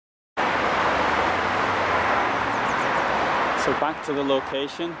So back to the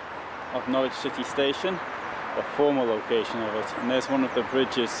location of Norwich City Station, the former location of it, and there's one of the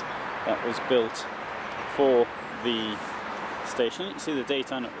bridges that was built for the station. You can see the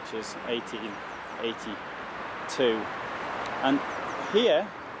date on it, which is 1882, and here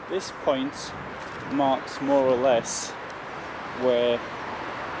this point marks more or less where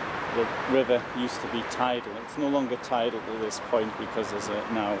the river used to be tidal. It's no longer tidal at this point because there's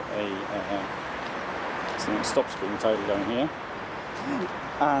now something that stops being tidal down here,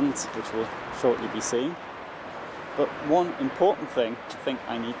 and which will shortly be seen. But one important thing I think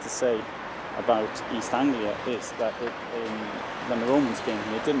I need to say about East Anglia is that when the Romans came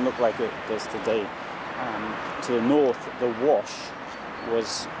here, it didn't look like it does today. To the north, the Wash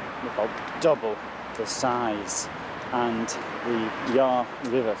was about double the size, and the Yar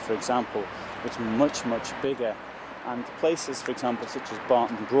River, for example, was much, much bigger. And places, for example, such as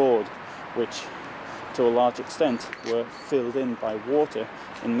Barton Broad, which to a large extent were filled in by water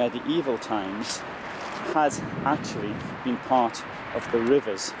in medieval times, had actually been part of the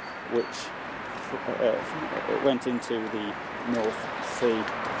rivers which went into the North Sea.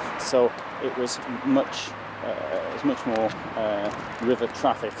 So it was much more river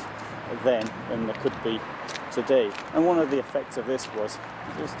traffic then than there could be today. And one of the effects of this was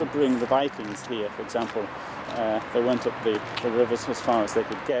to bring the Vikings here, for example. They went up the rivers as far as they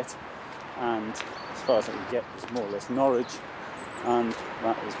could get, and as far as they could get was more or less Norwich, and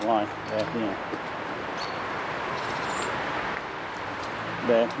that is why they're here.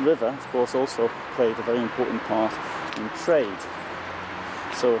 The river, of course, also played a very important part in trade.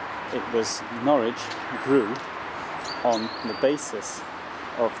 So it was Norwich grew on the basis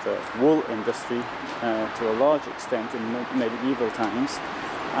of the wool industry to a large extent in medieval times,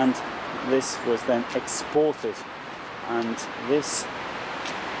 and this was then exported, and this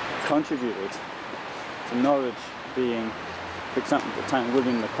contributed to Norwich being, for example, at the time of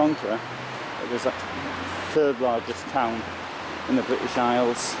William the Conqueror, it was the third largest town in the British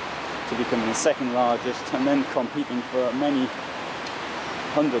Isles, to becoming the second largest, and then competing for many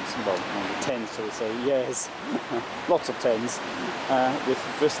hundreds, well, maybe tens, shall we say, years, lots of tens, with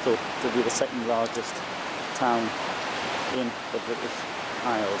Bristol to be the second largest town in the British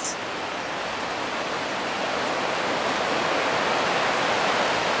Isles.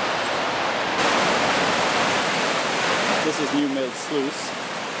 This is New Mill Sluice,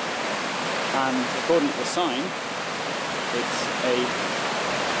 and according to the sign, it's a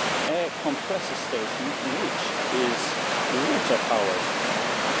air compressor station which is water powered.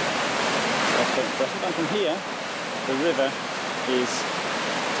 That's very impressive. And from here, the river is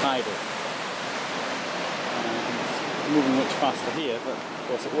tidal. It's moving much faster here, but of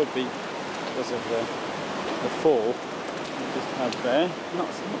course it would be because of the fall we just had there. Not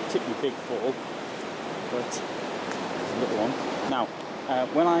a particularly big fall, but it's a little one. Now,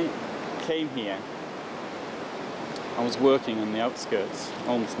 when I came here, I was working on the outskirts,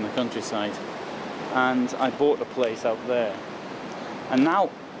 almost in the countryside, and I bought a place out there. And now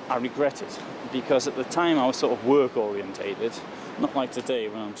I regret it, because at the time I was sort of work orientated, not like today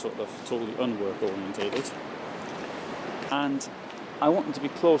when I'm sort of totally unwork orientated. And I wanted to be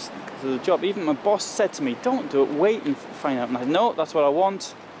close to the job. Even my boss said to me, "Don't do it, wait and find out." And I said, "No, that's what I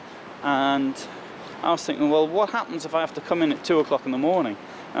want." And I was thinking, well, what happens if I have to come in at 2 o'clock in the morning?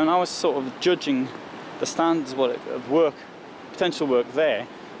 And I was sort of judging the standards of work, potential work there,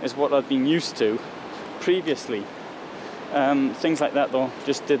 is what I'd been used to previously. Things like that, though,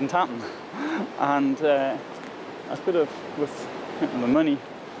 just didn't happen. And I could have, with the money,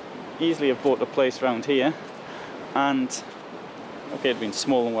 easily have bought a place around here, and okay, it'd been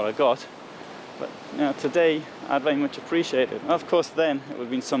smaller than what I got, but today I'd very much appreciate it. Of course, then it would have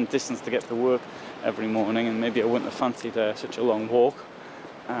been some distance to get to work every morning, and maybe I wouldn't have fancied such a long walk.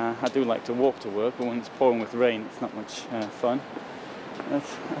 I do like to walk to work, but when it's pouring with rain, it's not much fun. I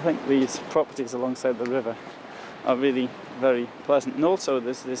think these properties alongside the river are really very pleasant, and also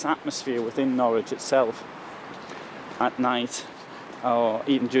there's this atmosphere within Norwich itself at night, or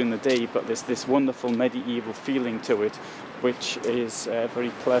even during the day, but there's this wonderful medieval feeling to it, which is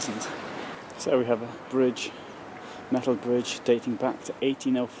very pleasant. So we have a bridge, metal bridge dating back to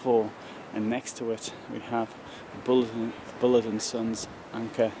 1804, and next to it we have Bullard and Sons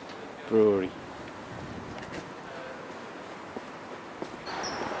Anchor Brewery.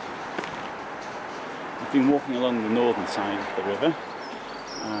 I've been walking along the northern side of the river,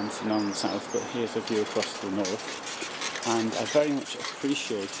 and now on the south, but here's a view across to the north, and I very much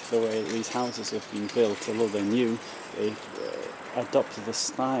appreciate the way these houses have been built. Although they're new, they've adopted a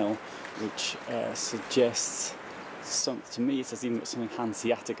style which suggests to me it has even got something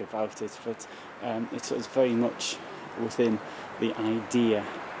Hanseatic about it, but it's very much within the idea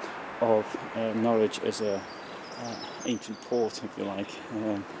of Norwich as a ancient port, if you like.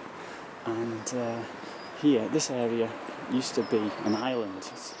 Here, this area used to be an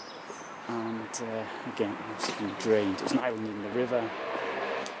island, and again, it's been drained. It's an island in the river,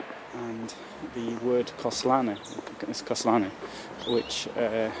 and the word Coslana, which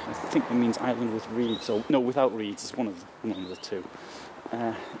I think it means island with reeds, or no, without reeds. It's one of the two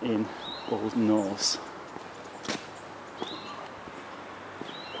in Old Norse.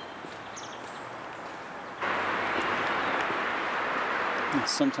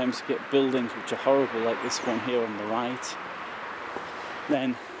 Sometimes you get buildings which are horrible, like this one here on the right,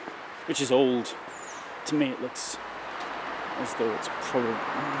 then, which is old. To me it looks as though it's probably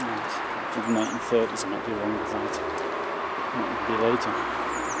from the 1930s. I might be wrong with that. It might be later.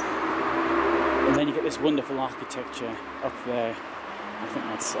 And then you get this wonderful architecture up there. I think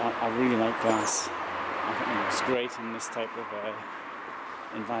I really like glass. I think it looks great in this type of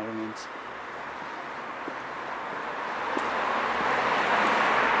environment.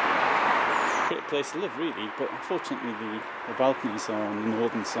 Great place to live, really, but unfortunately the balconies are on the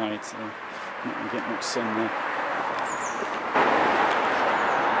northern side, so not going to get much sun there.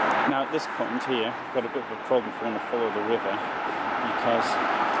 Now at this point here, I've got a bit of a problem if I want to follow the river, because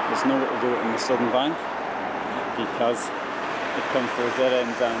there's nowhere to do it in the southern bank, because it comes to a dead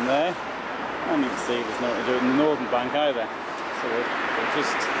end down there, and you can see there's nowhere to do it in the northern bank either. So we'll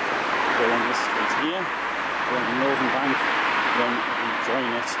just go along this street here, go on the northern bank, then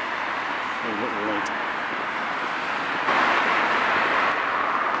join it a little later.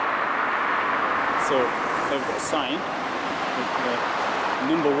 So they've got a sign with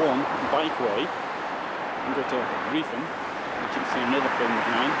number 1 bikeway, and go to River, which you can see another film of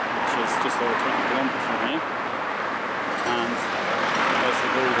mine, which is just over 20 kilometres from here, and there's the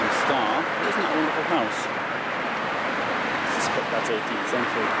Golden Star. Isn't that a wonderful house? I suspect that's 18th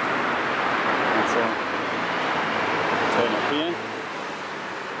century. And so turn up here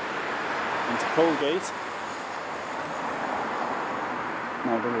into Colgate.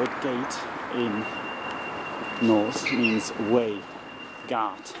 Now the word gate in Norse means way,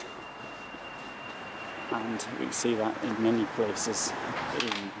 gate, and we see that in many places in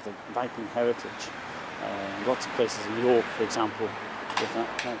the Viking heritage. Lots of places in York, for example, with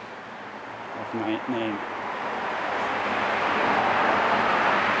that type of name.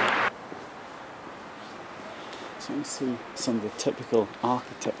 So you see some of the typical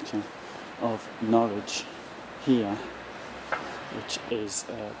architecture of Norwich here, which is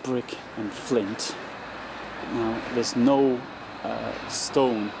brick and flint. Now there's no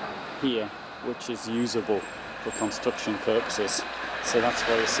stone here which is usable for construction purposes, so that's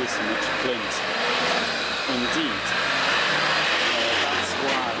why you see so much flint. Indeed, that's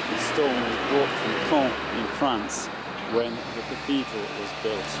why the stone was brought from Caen in France when the cathedral was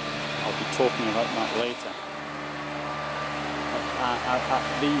built. I'll be talking about that later.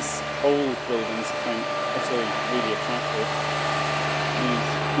 These old buildings I find utterly really attractive. These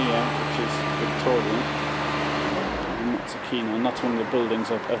here, which is Victorian, I'm not so keen on. That's one of the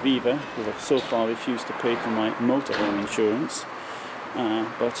buildings of Aviva, who have so far refused to pay for my motorhome insurance,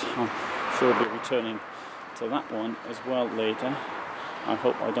 but I'm sure I'll be returning to that one as well later. I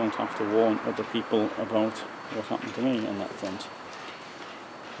hope I don't have to warn other people about what happened to me on that front.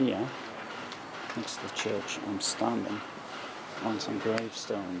 Here, next to the church, I'm standing on some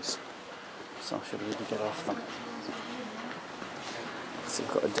gravestones, so I should really get off them. So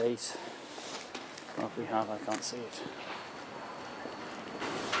we've got a date. What we have, I can't see it.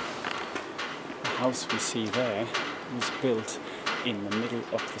 The house we see there was built in the middle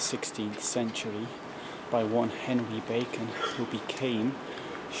of the 16th century by one Henry Bacon, who became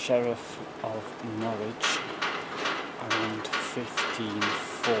Sheriff of Norwich around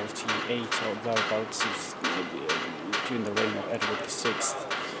 1548 or thereabouts, during the reign of Edward VI.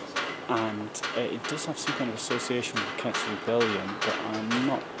 And it does have some kind of association with the Kent's Rebellion, but I'm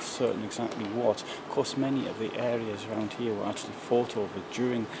not certain exactly what. Of course, many of the areas around here were actually fought over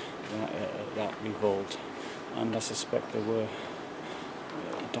during that revolt, and I suspect there were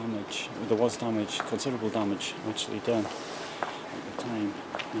considerable damage actually done at the time.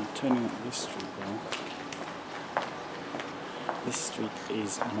 Now, turning up this street though, this street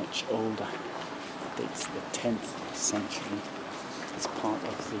is much older. It dates the 10th century. It's part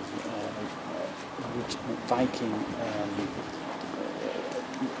of the Viking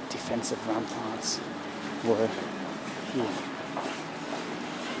defensive ramparts were here.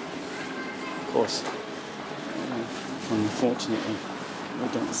 Of course, unfortunately, we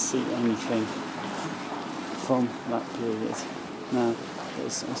don't see anything from that period. Now,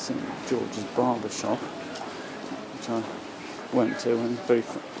 there's St. George's barber shop, which I went to, and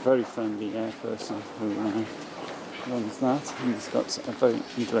very friendly person who runs that, and he's got a very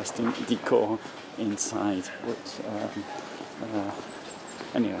interesting decor inside, which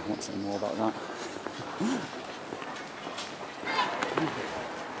anyway, I won't say more about that.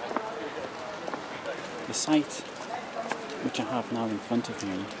 The site which I have now in front of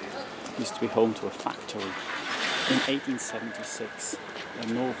me used to be home to a factory. In 1876, a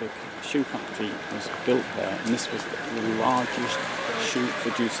Norvik shoe factory was built there, and this was the largest shoe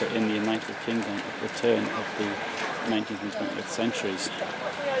producer in the United Kingdom at the turn of the 19th and 20th centuries,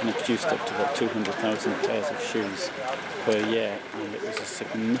 and it produced up to about 200,000 pairs of shoes per year, and it was a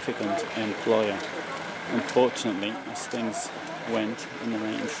significant employer. Unfortunately, as things went in the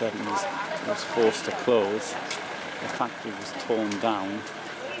 1970s, it was forced to close. The factory was torn down,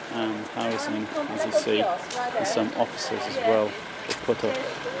 and housing, as you see, and some offices as well were put up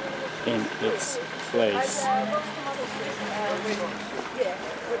in its place.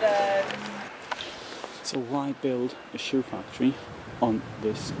 So why build a shoe factory on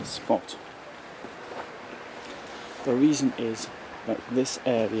this spot? The reason is that this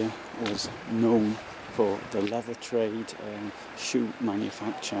area was known for the leather trade and shoe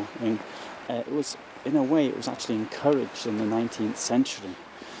manufacture. And it was, in a way, it was actually encouraged in the 19th century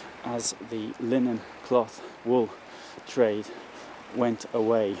as the linen, cloth, wool trade went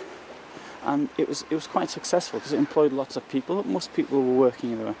away. And it was quite successful because it employed lots of people. Most people were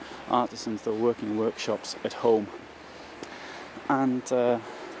working, they were artisans, they were working in workshops at home. And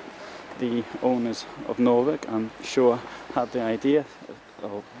the owners of Norvik, I'm sure, had the idea,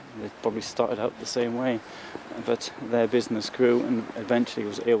 or they probably started out the same way, but their business grew and eventually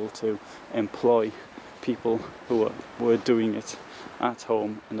was able to employ people who were doing it at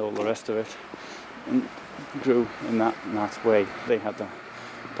home and all the rest of it, and grew in that way. They had the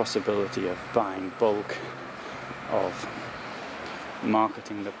possibility of buying bulk, of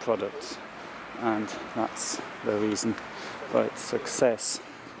marketing the products, and that's the reason for its success.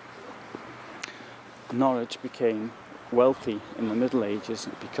 Norwich became wealthy in the Middle Ages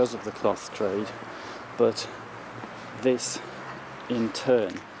because of the cloth trade, but this in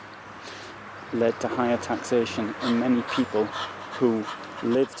turn led to higher taxation, and many people who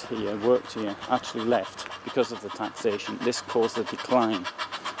lived here, worked here, actually left because of the taxation. This caused a decline.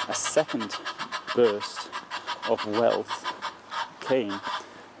 A second burst of wealth came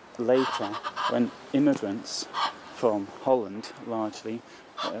later when immigrants from Holland, largely,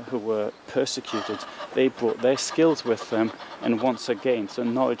 who were persecuted, they brought their skills with them, and once again, so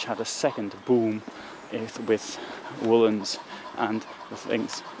Norwich had a second boom with woolens and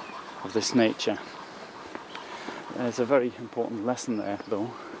things of this nature. There's a very important lesson there,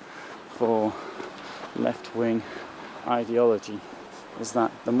 though, for left-wing ideology, is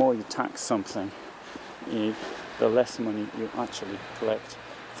that the more you tax something, the less money you actually collect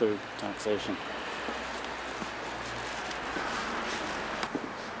through taxation.